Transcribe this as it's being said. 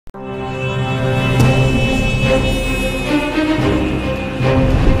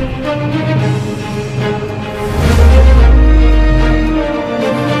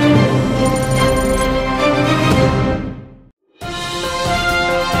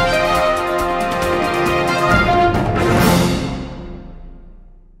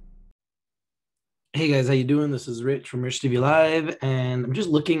Hey guys, how you doing? This is Rich from RICHTVLIVE, and I'm just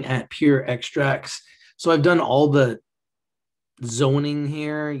looking at pure extracts. So I've done all the zoning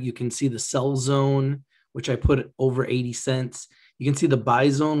here. You can see the sell zone, which I put over 80 cents. You can see the buy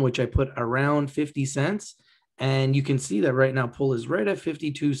zone, which I put around 50 cents. And you can see that right now pull is right at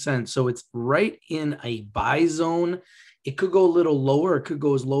 52 cents. So it's right in a buy zone. It could go a little lower. It could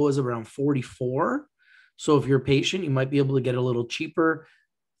go as low as around 44. So if you're patient, you might be able to get a little cheaper.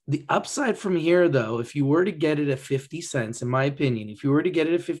 The upside from here, though, if you were to get it at 50 cents, in my opinion, if you were to get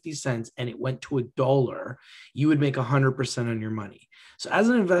it at 50 cents and it went to $1, you would make 100% on your money. So as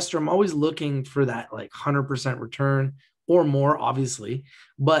an investor, I'm always looking for that like 100% return or more, obviously.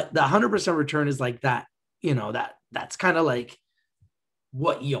 But the 100% return is like that, that's kind of like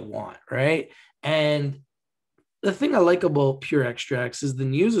what you want, right? And the thing I like about pure extracts is the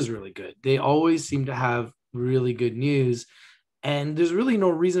news is really good. They always seem to have really good news. And there's really no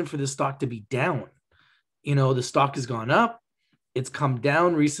reason for the stock to be down. The stock has gone up, it's come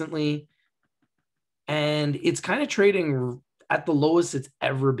down recently, and it's kind of trading at the lowest it's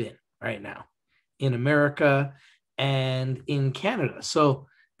ever been right now in America and in Canada. So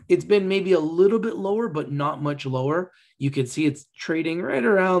it's been maybe a little bit lower, but not much lower. You can see it's trading right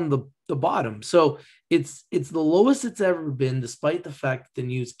around the bottom. So it's the lowest it's ever been, despite the fact that the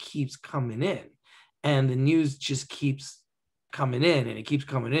news keeps coming in. And the news just keeps coming in and it keeps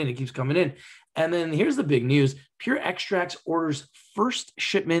coming in, it keeps coming in. And then here's the big news. Pure Extracts orders first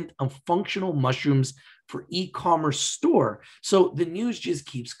shipment of functional mushrooms for e-commerce store. So the news just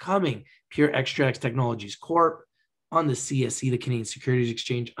keeps coming. Pure Extracts Technologies Corp on the CSE, the Canadian Securities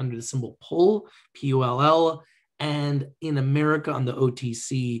Exchange, under the symbol PULL, PULL, and in America on the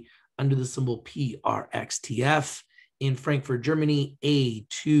OTC under the symbol PRXTF. In Frankfurt, Germany,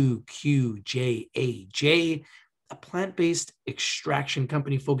 A2QJAJ, a plant-based extraction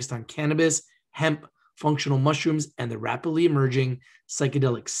company focused on cannabis, hemp, functional mushrooms, and the rapidly emerging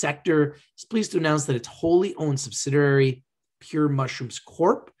psychedelic sector, is pleased to announce that its wholly owned subsidiary, Pure Mushrooms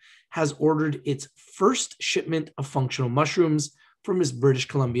Corp, has ordered its first shipment of functional mushrooms from its British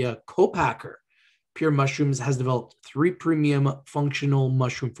Columbia co-packer. Pure Mushrooms has developed 3 premium functional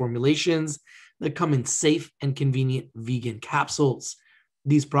mushroom formulations that come in safe and convenient vegan capsules.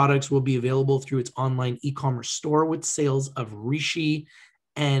 These products will be available through its online e-commerce store with sales of Reishi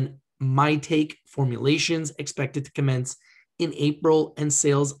and Maitake formulations expected to commence in April and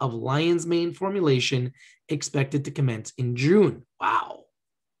sales of lion's mane formulation expected to commence in June. Wow,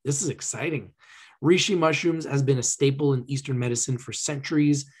 this is exciting. Reishi mushrooms has been a staple in Eastern medicine for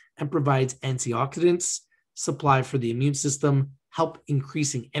centuries and provides antioxidants, supply for the immune system, help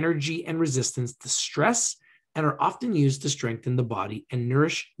increasing energy and resistance to stress, and are often used to strengthen the body and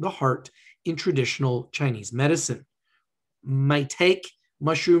nourish the heart in traditional Chinese medicine. Maitake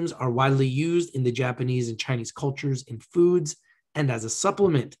mushrooms are widely used in the Japanese and Chinese cultures in foods and as a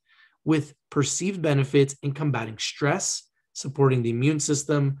supplement, with perceived benefits in combating stress, supporting the immune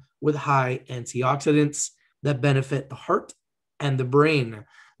system with high antioxidants that benefit the heart and the brain.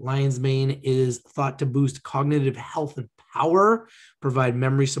 Lion's mane is thought to boost cognitive health and power, provide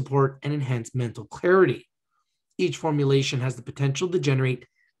memory support, and enhance mental clarity. Each formulation has the potential to generate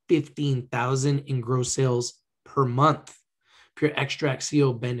 15,000 in gross sales per month. Pure Extract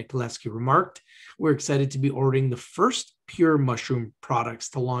CEO Ben Nikolevsky remarked, "We're excited to be ordering the first pure mushroom products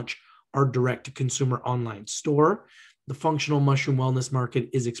to launch our direct-to-consumer online store. The functional mushroom wellness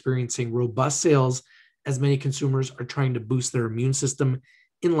market is experiencing robust sales as many consumers are trying to boost their immune system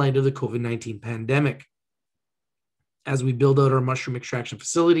in light of the COVID-19 pandemic. As we build out our mushroom extraction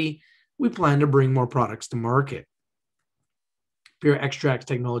facility, we plan to bring more products to market." Pure Extracts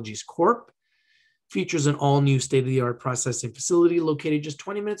Technologies Corp features an all-new state-of-the-art processing facility located just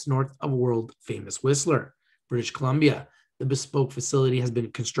 20 minutes north of world-famous Whistler, British Columbia. The bespoke facility has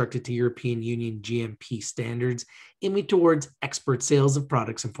been constructed to European Union GMP standards, aiming towards expert sales of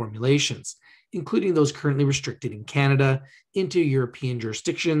products and formulations, including those currently restricted in Canada, into European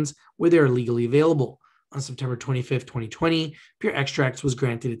jurisdictions where they are legally available. On September 25th, 2020, Pure Extracts was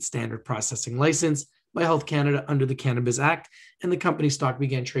granted its standard processing license by Health Canada under the Cannabis Act, and the company's stock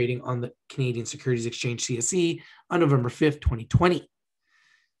began trading on the Canadian Securities Exchange CSE on November 5th, 2020.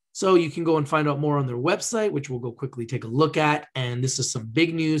 So you can go and find out more on their website, which we'll go quickly take a look at. And this is some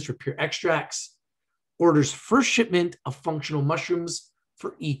big news for Pure Extracts. Orders first shipment of functional mushrooms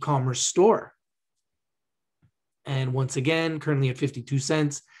for e-commerce store. And once again, currently at 52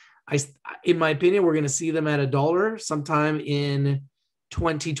 cents. In my opinion, we're going to see them at $1 sometime in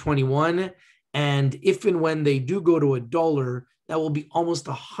 2021. And if and when they do go to $1, that will be almost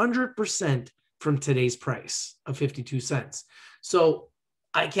 100% from today's price of 52 cents. So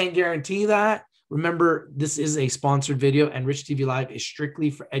I can't guarantee that, Remember, this is a sponsored video, and Rich TV Live is strictly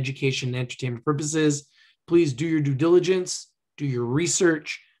for education and entertainment purposes. Please do your due diligence, do your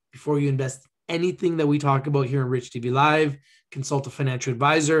research before you invest anything that we talk about here in Rich TV Live. Consult a financial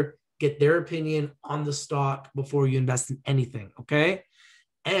advisor, get their opinion on the stock before you invest in anything, okay?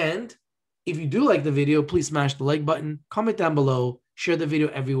 And if you do like the video, please smash the like button, comment down below, share the video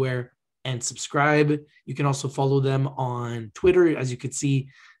everywhere, and subscribe. You can also follow them on Twitter. As you can see,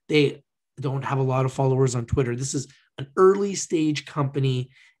 they don't have a lot of followers on Twitter. This is an early stage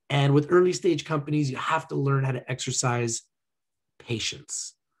company. And with early stage companies, you have to learn how to exercise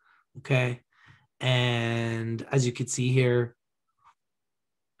patience. Okay. And as you can see here,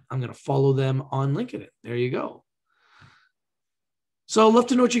 I'm going to follow them on LinkedIn. There you go. So I'd love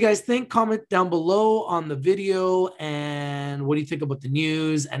to know what you guys think. Comment down below on the video. And what do you think about the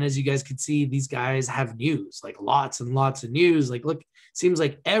news? And as you guys can see, these guys have news, like lots and lots of news. Like, look, seems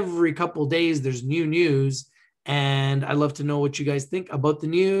like every couple of days there's new news. And I'd love to know what you guys think about the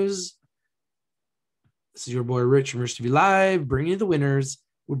news. This is your boy Rich from Rich TV Live, bringing you the winners.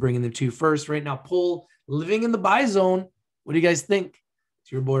 We're bringing them to you first. Right now, poll, living in the buy zone. What do you guys think?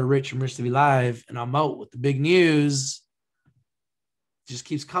 It's your boy Rich from Rich TV Live, and I'm out with the big news. Just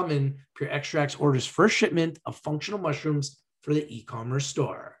keeps coming. Pure Extracts orders first shipment of functional mushrooms for the e-commerce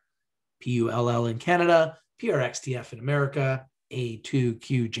store. PULL in Canada, PRXTF in America,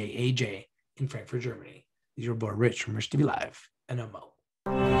 A2QJAJ in Frankfurt, Germany. This is your boy Rich from Rich TV Live, and I'm out.